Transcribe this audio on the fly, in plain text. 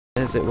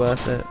Is it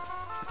worth it?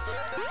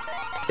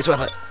 It's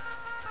worth it!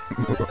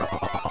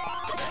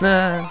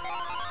 Nah.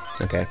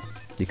 Okay,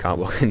 you can't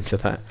walk into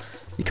that.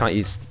 You can't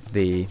use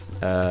the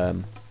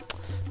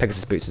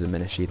Pegasus boots as a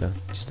Minish either.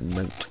 Just a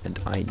note, and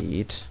I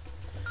need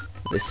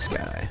this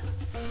guy.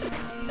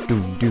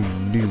 Doom,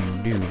 doom,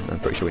 doom, doom. I'm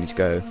pretty sure we need to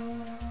go,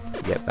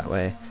 yep, that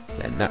way,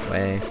 then that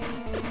way.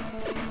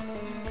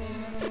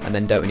 And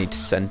then don't we need to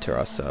center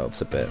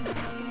ourselves a bit,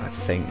 I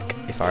think,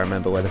 if I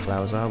remember where the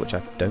flowers are, which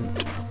I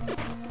don't.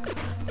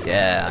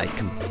 Yeah, I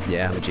can,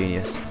 yeah, I'm a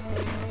genius.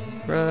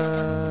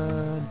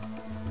 Run!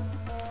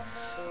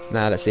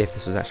 Now let's see if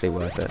this was actually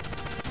worth it.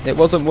 It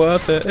wasn't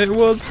worth it! It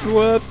wasn't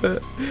worth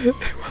it! It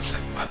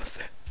wasn't worth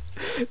it!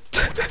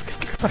 Let me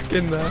go back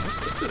in there.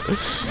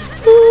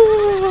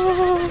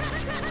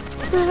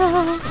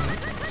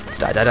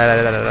 Da da da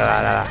da da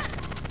da da.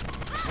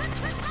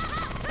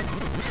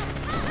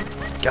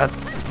 God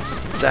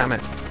damn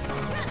it!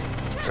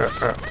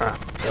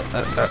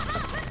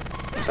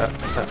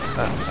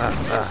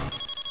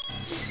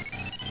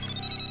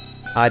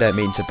 I don't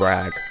mean to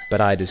brag, but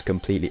I just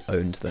completely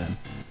owned them.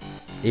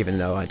 Even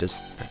though I'm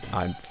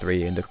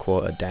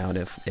 3¼ down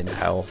in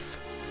health.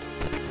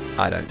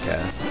 I don't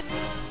care.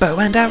 Bow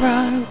and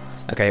arrow!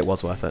 Okay, it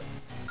was worth it.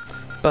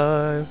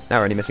 Bow. Now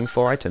we're only missing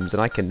 4 items,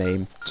 and I can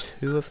name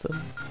 2 of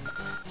them.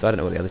 So I don't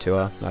know what the other 2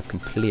 are. I've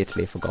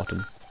completely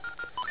forgotten.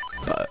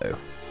 Bow.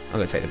 I'm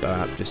going to take the bow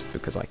out just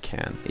because I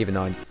can. Even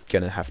though I'm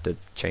going to have to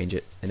change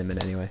it in a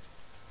minute anyway.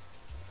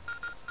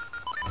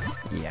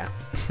 Yeah.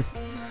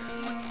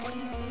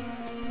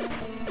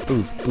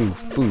 Boof, boof,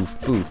 boof,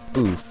 boof,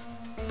 boof.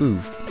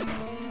 Boof.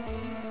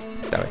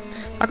 That way.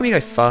 How come you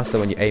go faster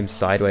when you aim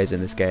sideways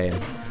in this game?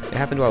 It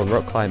happened while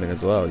rock climbing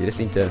as well. You just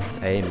need to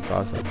aim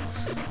faster.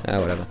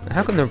 Oh, whatever.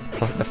 How come the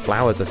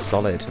flowers are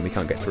solid and we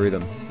can't get through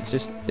them? It's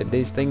just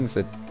these things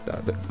that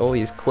all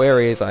these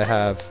queries I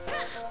have,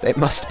 they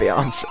must be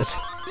answered.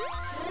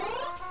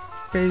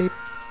 Bleep.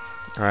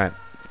 Alright,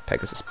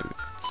 Pegasus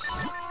boots.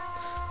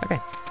 Okay.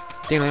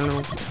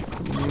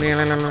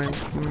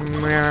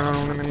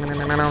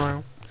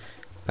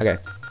 Okay,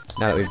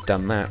 now that we've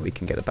done that, we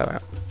can get the bow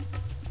out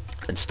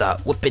and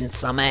start whooping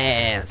some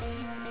ass.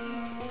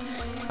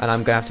 And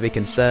I'm gonna have to be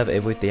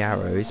conservative with the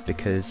arrows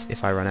because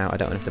if I run out, I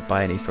don't have to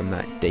buy any from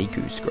that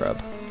Deku scrub,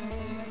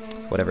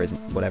 whatever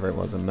it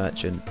was, a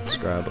merchant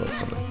scrub or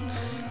something.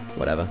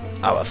 Whatever.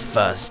 Our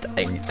first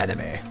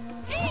enemy.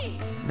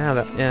 Now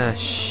that, yeah,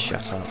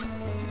 shut up.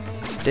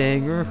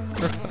 Ding.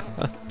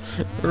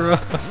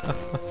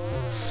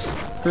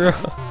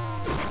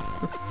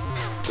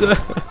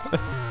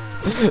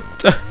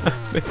 Damn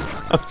it.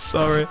 I'm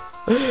sorry.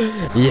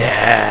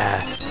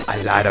 Yeah,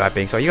 I lied about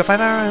being sorry. You got 5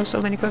 arrows,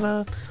 so many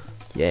quiver.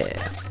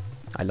 Yeah,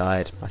 I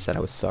lied. I said I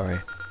was sorry.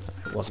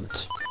 I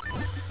wasn't.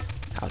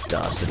 How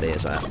dastardly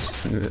is that?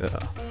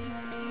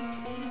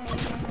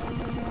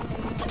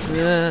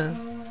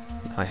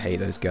 I hate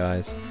those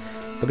guys.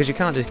 Because you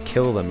can't just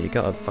kill them, you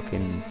gotta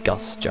fucking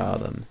gust jar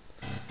them.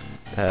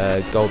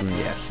 Golden,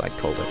 yes, I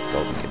called it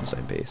Golden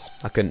Kimsone Piece.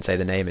 I couldn't say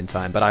the name in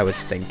time, but I was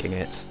thinking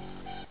it.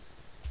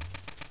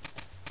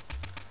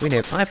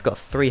 I've got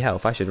 3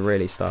 health, I should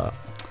really start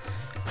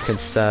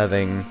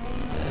conserving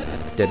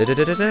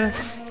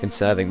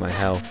conserving my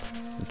health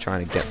and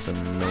trying to get some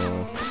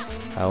more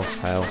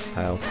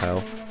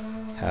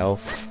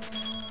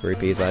health.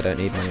 Rupees, I don't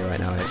need money right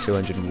now, I have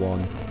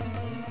 201.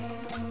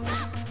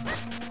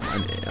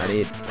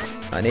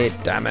 I need,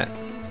 damn it.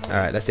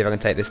 Alright, let's see if I can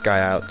take this guy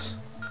out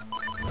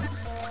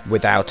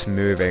without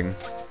moving.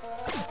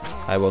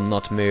 I will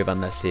not move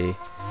unless he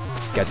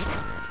gets...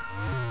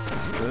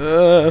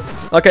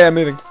 okay, I'm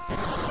moving.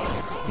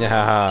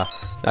 Yeah.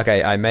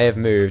 Okay, I may have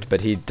moved, but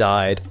he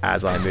died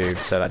as I moved,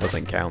 so that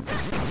doesn't count.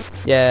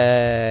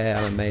 Yay,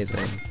 I'm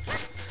amazing.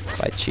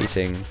 By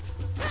cheating,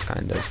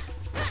 kind of.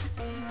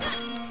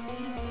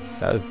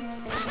 So.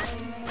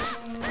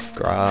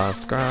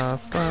 Grass.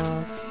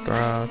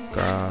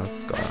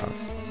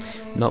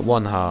 Not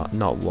 1 heart,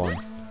 not 1.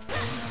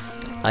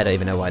 I don't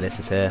even know why this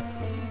is here.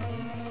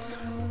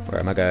 Where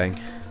am I going?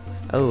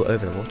 Oh,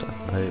 over the water.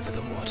 Over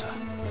the water.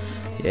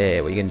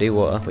 Yeah, what you can do,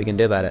 water? What you can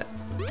do about it?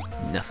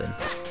 Nothing.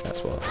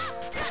 That's what.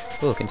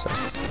 Oh, looking so.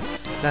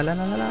 La la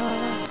la la la.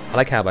 I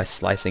like how by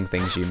slicing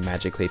things you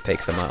magically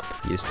pick them up.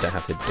 You just don't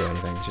have to do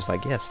anything. It's just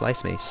like, yeah,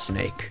 slice me.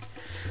 Snake.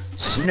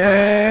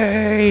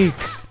 Snake!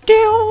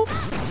 Deal!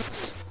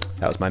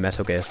 That was my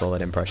Metal Gear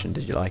Solid impression.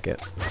 Did you like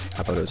it?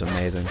 I thought it was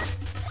amazing.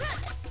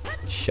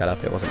 Shut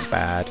up, it wasn't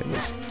bad. It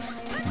was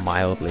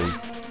mildly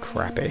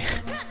crappy.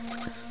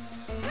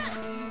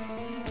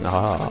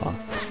 Ah.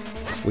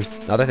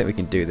 I don't think we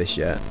can do this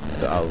yet,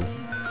 but I'll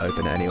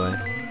open it anyway.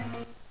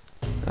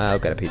 I'll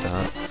get a pizza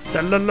heart.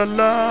 La la la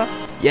la!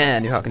 Yeah,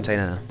 new heart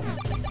container.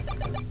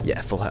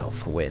 Yeah, full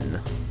health. Win.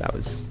 That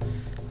was...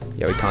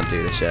 Yeah, we can't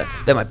do this yet.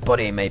 Though my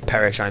body may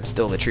perish, I am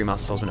still the true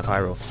master swordsman of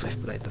Hyrule,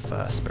 Swiftblade the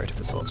First, spirit of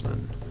the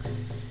swordsman.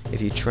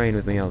 If you train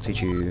with me, I'll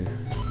teach you...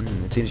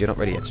 it seems you're not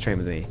ready yet to train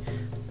with me.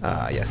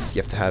 Yes,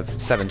 you have to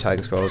have 7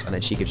 Tiger Scrolls, and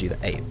then she gives you the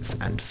 8th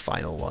and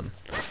final one.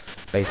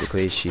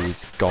 Basically,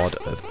 she's god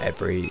of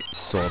every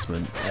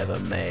swordsman ever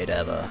made,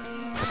 ever.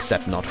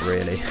 Except not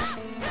really.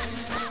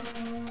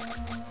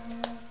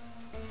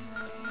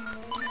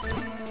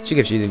 She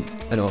gives you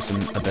an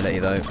awesome ability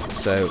though,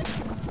 so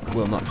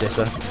we'll not diss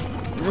her.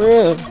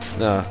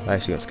 No, I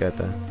actually got scared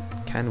there.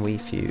 Can we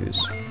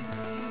fuse?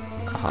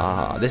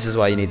 Ah, this is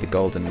why you need the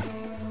golden...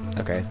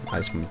 Okay,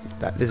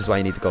 this is why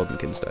you need the golden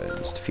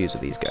kinstones to fuse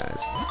with these guys.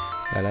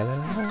 La la la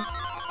la.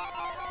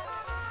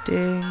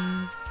 Ding.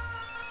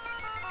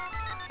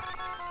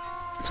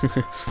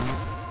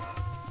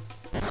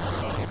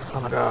 Oh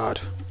my god.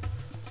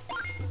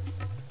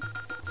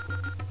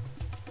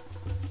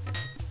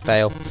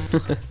 Fail.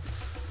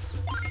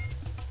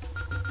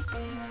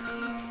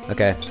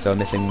 Okay, so I'm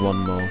missing one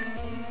more.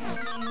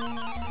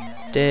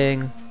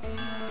 Ding.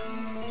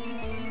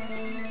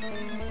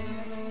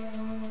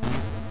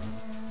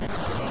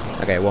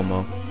 Okay, one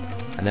more.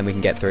 And then we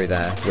can get through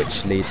there,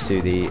 which leads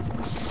to the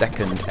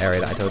second area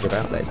that I told you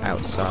about, that is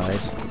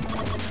outside.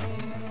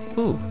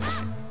 Ooh.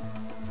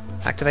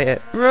 Activate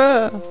it.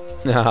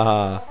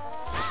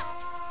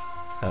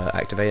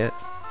 Activate it,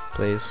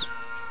 please.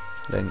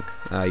 Link.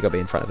 Oh, you gotta be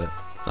in front of it.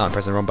 Oh, I'm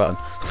pressing the wrong button.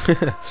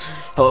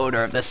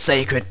 Holder of the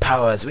sacred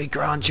powers, we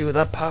grant you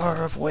the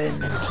power of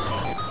wind.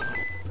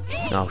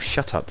 Oh,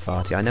 shut up,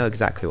 Farty. I know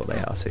exactly what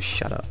they are, so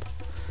shut up.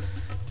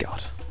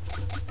 God.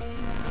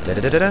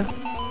 Da-da-da-da-da.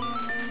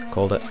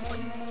 Called it.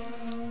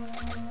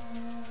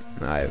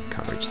 I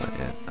can't reach that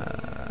yet.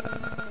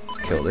 Let's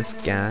kill this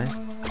guy.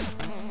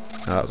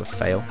 Oh, that was a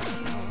fail.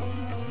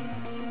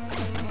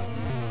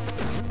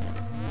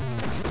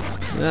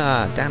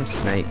 Ah, damn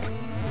snake.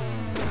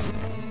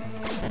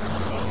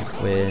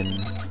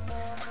 Win.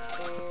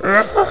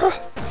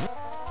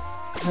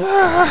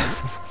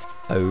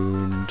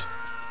 Owned.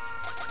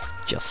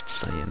 Just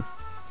saying.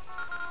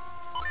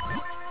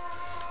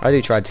 I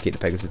do try to keep the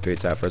Pegasus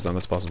boots out for as long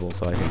as possible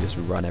so I can just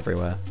run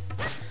everywhere.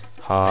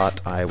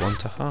 Heart, I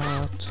want a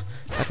heart.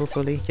 Pedal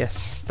fully?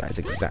 Yes, that is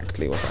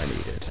exactly what I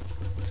needed.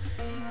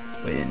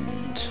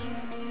 Wind.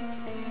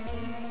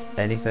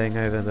 Anything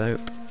over?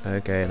 Nope.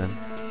 Okay then.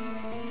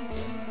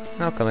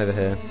 I'll come over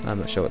here. I'm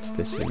not sure what's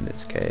this in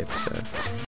this cave, so...